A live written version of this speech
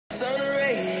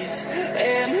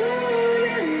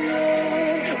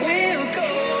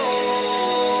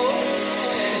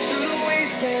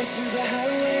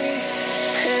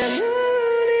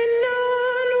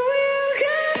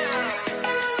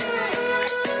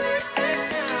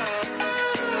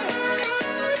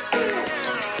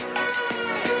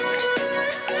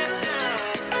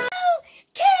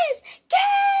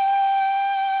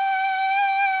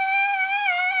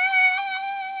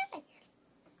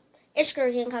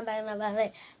subscribe and come back and about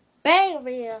it. Bang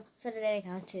video. So today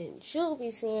content you'll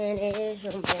be seeing is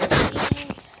your boy a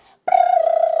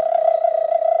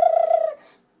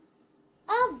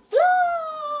vlog.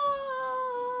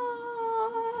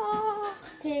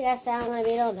 So you guys sound gonna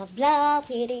be on the vlog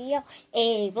video,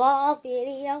 a vlog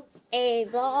video, a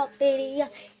vlog video.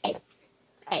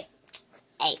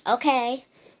 Hey, okay.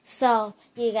 So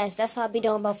you guys, that's what I'll be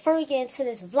doing. But before we get into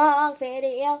this vlog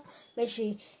video, make sure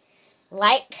you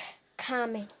like,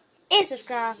 comment, and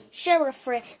subscribe, share with a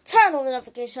friend, turn on the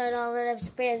notification on the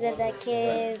experience of that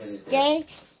kid's game.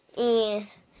 And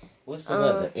what's the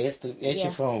weather? It's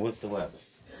your phone. What's the weather?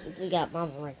 We got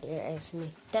mama right there. That's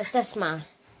me. That's mine.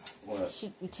 What?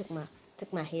 She took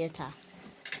my hair tie.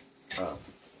 Oh,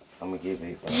 I'm gonna give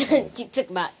it. She took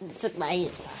my hair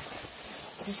tie.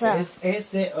 So it's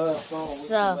the phone. What's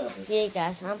the weather? Yeah,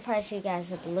 guys. I'm probably see you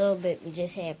guys up a little bit. We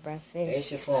just had breakfast.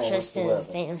 It's your phone. Tristan is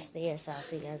downstairs, so I'll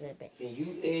see you guys in a bit. Can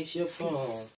you ask your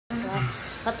phone? So, I'm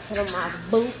about to put on my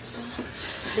boots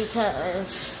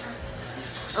because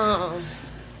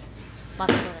about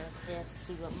to go downstairs to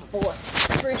see what my boy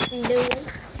Tristan doing.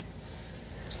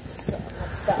 So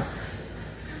let's go.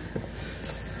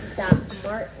 Doc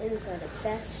Martens are the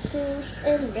best shoes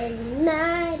in the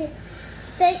United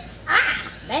States.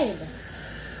 Baby.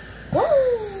 Woo!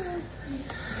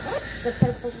 The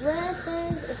purple red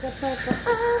things, it's the purple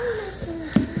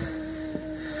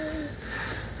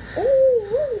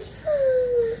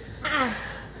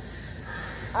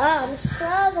I'm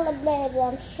struggling, baby.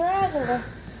 I'm struggling.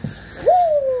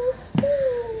 Woo!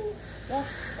 Woo!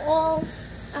 That's all.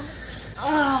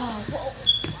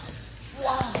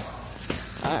 Whoa.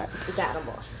 Alright, we got him,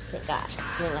 boy. Thank God.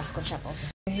 Then let's go check over.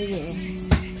 Yeah.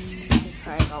 He's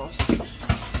probably going.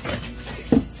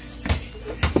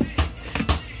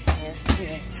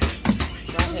 Yes.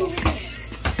 Right here.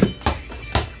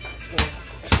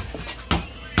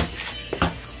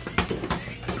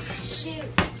 Shoot.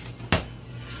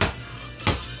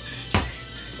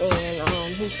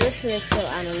 And he's listening to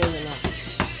I don't even know.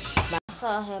 But I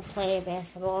saw him playing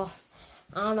basketball.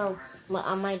 I don't know what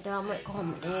I might do. I might call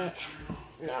my dad.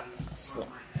 No.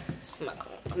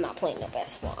 I'm not playing no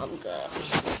basketball. I'm good.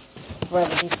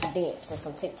 Rather do some dance and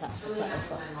some TikToks or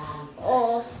something.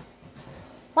 Oh.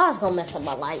 Well, I was gonna mess up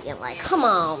my lighting. Like, come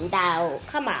on, dog.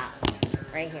 Come on.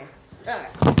 Right here.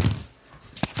 Alright.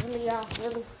 Really, y'all?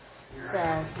 Really?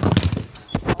 So,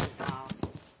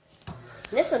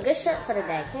 this is a good shirt for the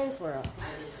day. Ken's World.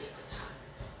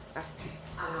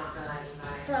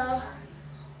 So,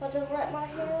 I'll just wrap my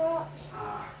hair up.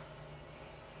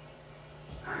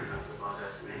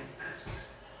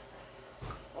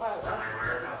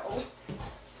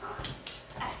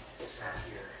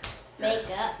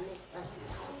 Makeup.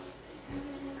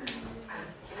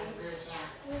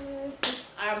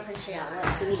 I'm pretty sure y'all want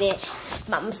to see that.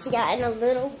 But I'm going to see y'all in a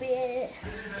little bit.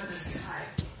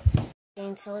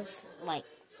 Until it's like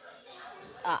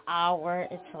an hour.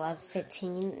 It's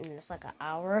 11:15 and it's like an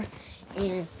hour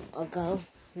and ago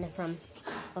from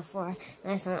before.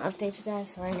 And I just want to update you guys.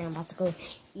 So right now I'm about to go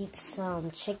eat some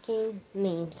chicken.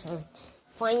 Some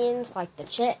Funyuns, like the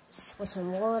chips, with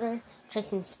some water.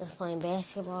 Tristan's just playing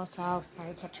basketball, so I'll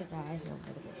probably catch you guys in a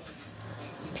little bit.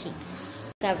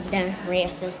 Peace. I was done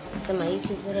reacting to my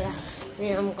YouTube video.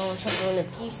 Then I'm going to check on the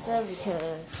pizza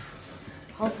because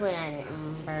hopefully I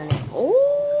didn't burn it.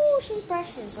 Oh, she's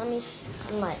precious. Let me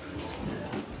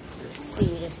see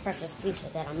this precious pizza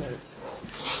that I made.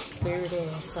 There it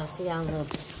is. So I'll see y'all in a little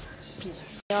bit.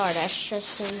 Peace. That's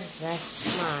Tristan.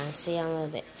 That's mine. See y'all in a little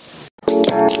bit.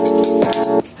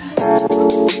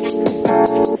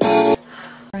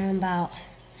 Around about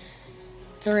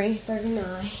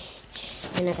 3:39,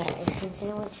 and I got an ice cream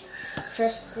sandwich.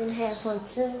 Tristan has one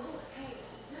too.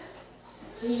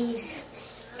 He's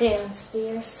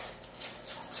downstairs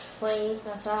playing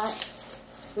outside.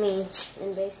 Me in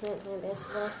the basement playing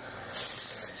basketball.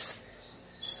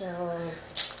 So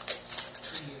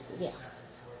yeah.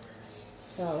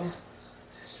 So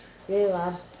really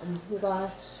loud. I'm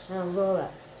glad I don't roll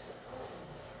up.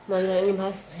 My name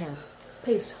is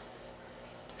Peace.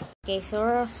 Okay, so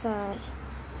we're outside.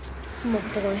 I'm up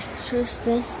there with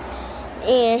Tristan.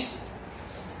 And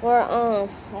we're,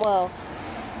 well,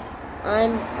 I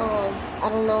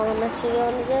don't know what I'm actually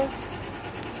going to do.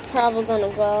 Probably going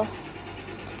to go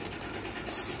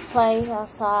play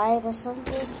outside or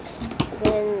something.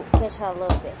 Then catch y'all a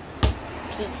little bit.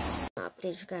 Peace. I'll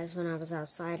update you guys when I was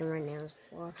outside, and right now it's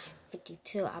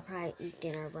 4:52. I'll probably eat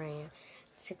dinner around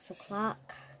 6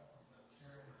 o'clock.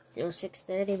 It was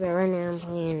 6:30, but right now I'm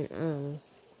playing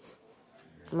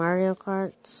Mario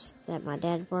Karts that my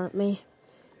dad bought me.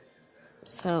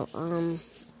 So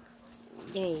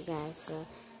yeah, you guys. So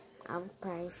I'll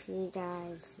probably see you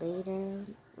guys later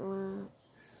or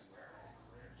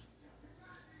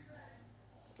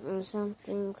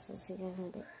something. So see you guys in a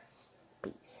bit.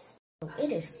 Peace.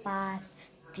 It is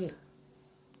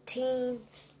 5:15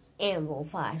 and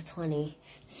 5:20.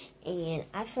 And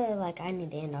I feel like I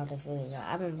need to end off this video.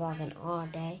 I've been vlogging all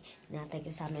day, and I think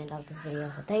it's time to end off this video.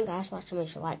 So thank you guys for watching. Make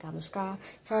sure to like, comment, subscribe,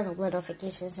 turn on the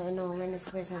notifications so you know when it's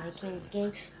present the King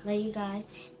Game. Love you guys.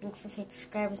 Thank you for 50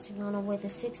 subscribers to be on the way to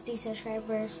 60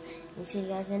 subscribers. And see you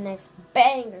guys in the next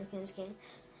banger, King's Game.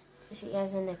 See you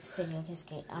guys in the next video, King's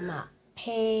Game. I'm out.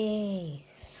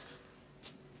 Peace.